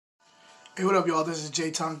Hey, what up, y'all? This is J.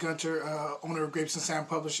 Tom Gunter, owner of Grapes and Sand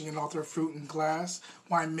Publishing and author of Fruit and Glass,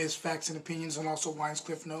 Wine Myths, Facts, and Opinions, and also Wine's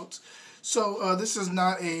Cliff Notes. So this is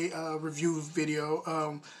not a review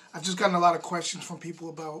video. I've just gotten a lot of questions from people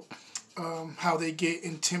about how they get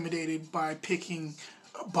intimidated by picking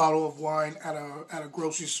a bottle of wine at a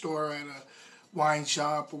grocery store, at a wine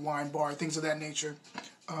shop, a wine bar, things of that nature,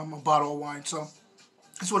 a bottle of wine. So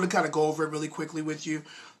I just want to kind of go over it really quickly with you.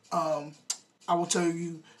 I will tell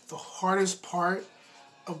you the hardest part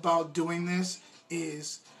about doing this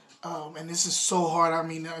is, and this is so hard, I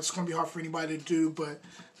mean, it's going to be hard for anybody to do, but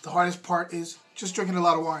the hardest part is just drinking a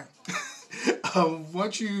lot of wine.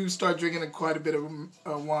 Once you start drinking quite a bit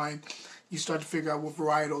of wine, you start to figure out what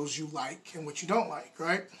varietals you like and what you don't like,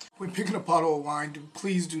 right? When picking a bottle of wine,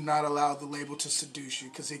 please do not allow the label to seduce you,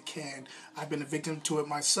 because it can. I've been a victim to it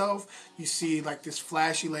myself. You see like this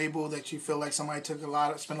flashy label that you feel like somebody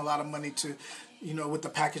spent a lot of money to, with the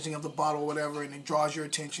packaging of the bottle or whatever, and it draws your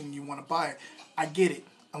attention and you want to buy it. I get it.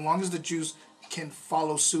 As long as the juice can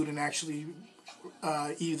follow suit and actually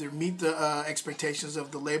either meet the expectations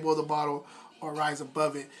of the label of the bottle or rise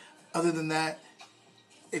above it. Other than that,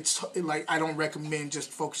 it's like I don't recommend just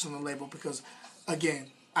focusing on the label, because, again,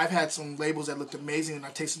 I've had some labels that looked amazing and I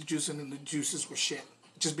tasted the juice and the juices were shit.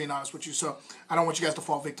 Just being honest with you. So I don't want you guys to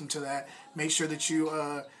fall victim to that. Make sure that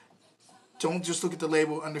you don't just look at the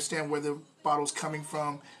label, understand where the bottle's coming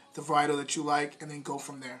from, the varietal that you like, and then go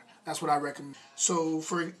from there. That's what I recommend. So,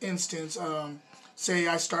 for instance, say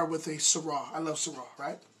I start with a Syrah. I love Syrah,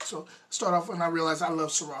 right? So start off and I realize I love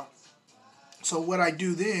Syrah. So what I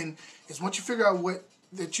do then is, once you figure out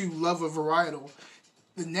that you love a varietal,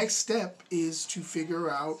 the next step is to figure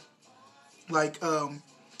out like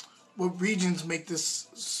what regions make this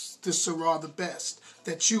Syrah the best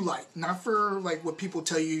that you like. Not for like what people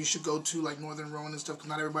tell you should go to, like Northern Rhone and stuff, because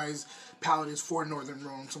not everybody's palate is for Northern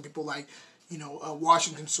Rhone. Some people like,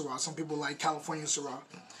 Washington Syrah. Some people like California Syrah.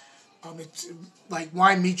 It's like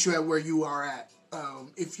wine meets you at where you are at.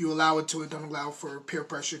 If you allow it to, it don't allow for peer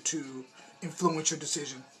pressure to influence your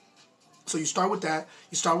decision. So you start with that.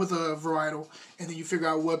 You start with a varietal, and then you figure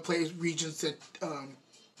out what regions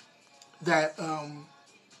that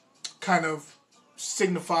kind of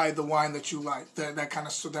signify the wine that you like. That kind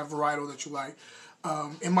of that varietal that you like.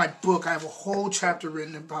 In my book, I have a whole chapter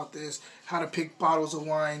written about this: how to pick bottles of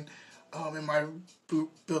wine. In my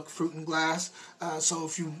book, Fruit and Glass. So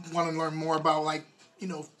if you want to learn more about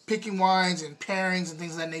picking wines and pairings and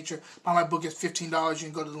things of that nature, buy my book. It's $15. You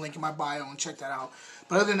can go to the link in my bio and check that out.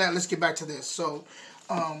 But other than that, let's get back to this. So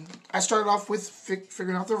I started off with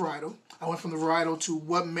figuring out the varietal. I went from the varietal to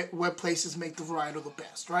what places make the varietal the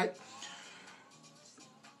best, right?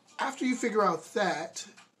 After you figure out that,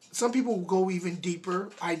 some people go even deeper.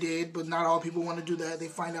 I did, but not all people want to do that. They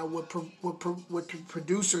find out what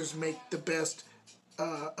producers make the best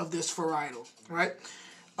of this varietal, right?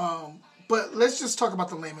 But let's just talk about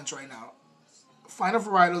the layman's right now. Find a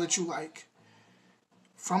varietal that you like.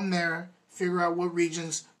 From there, figure out what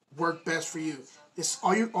regions work best for you.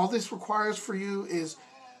 All this requires for you is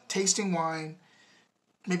tasting wine,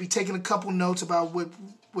 maybe taking a couple notes about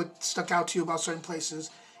what stuck out to you about certain places,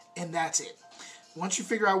 and that's it. Once you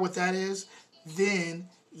figure out what that is, then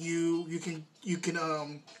you can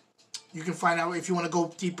find out if you want to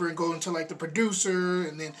go deeper and go into like the producer,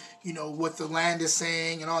 and then what the land is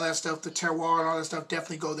saying and all that stuff, the terroir and all that stuff.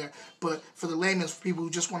 Definitely go there. But for the layman's, for people who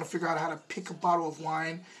just want to figure out how to pick a bottle of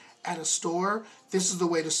wine at a store, this is the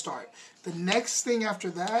way to start. The next thing after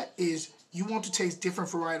that is you want to taste different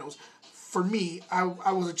varietals. For me, I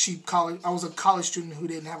was a college student who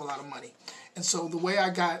didn't have a lot of money, and so the way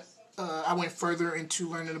I went further into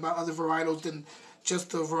learning about other varietals than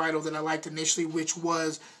just the varietal that I liked initially, which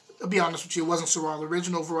was, I'll be honest with you, it wasn't Syrah. The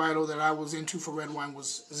original varietal that I was into for red wine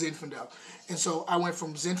was Zinfandel. And so I went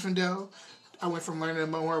from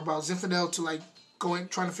learning more about Zinfandel to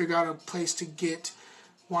trying to figure out a place to get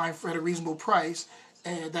wine at a reasonable price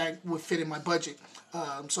and that would fit in my budget.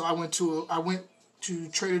 So I went to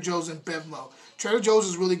Trader Joe's and Bevmo. Trader Joe's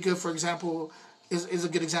is really good, for example, is a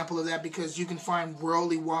good example of that, because you can find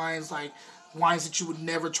worldly wines, like wines that you would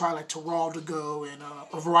never try, like Teral de Go, and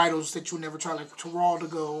varietals that you would never try, like Teral de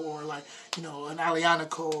Go, or like, an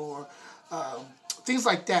Aglianico, or things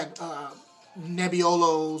like that.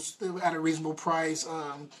 Nebbiolos at a reasonable price,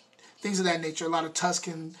 things of that nature. A lot of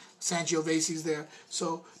Tuscan Sangioveses there.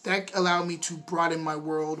 So that allowed me to broaden my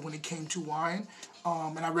world when it came to wine,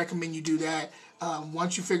 and I recommend you do that.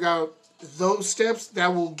 Once you figure out those steps,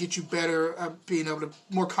 that will get you better at being able to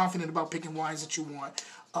more confident about picking wines that you want.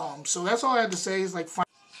 So that's all I had to say is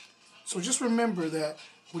so just remember that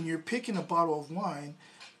when you're picking a bottle of wine,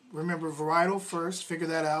 remember varietal first. Figure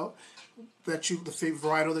that out. The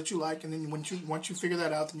varietal that you like, and then once you figure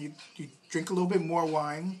that out, then you drink a little bit more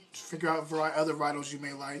wine. Figure out other varietals you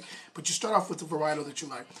may like, but you start off with the varietal that you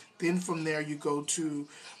like. Then from there you go to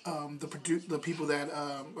the people that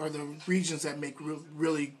or the regions that make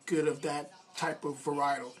really good of that type of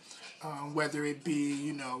varietal. Whether it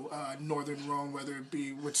be Northern Rhone, whether it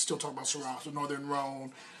be we're still talking about Syrah, so Northern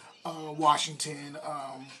Rhone, Washington,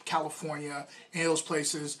 California, any of those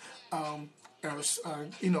places,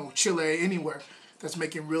 Chile, anywhere that's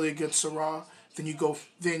making really good Syrah.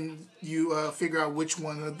 Then you figure out which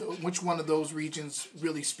one of those regions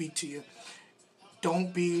really speak to you.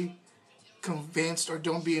 Don't be convinced or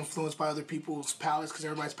don't be influenced by other people's palates, because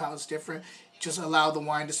everybody's palate's different. Just allow the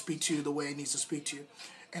wine to speak to you the way it needs to speak to you.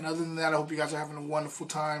 And other than that, I hope you guys are having a wonderful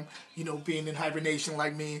time, being in hibernation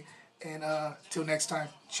like me. And till next time,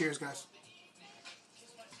 cheers, guys.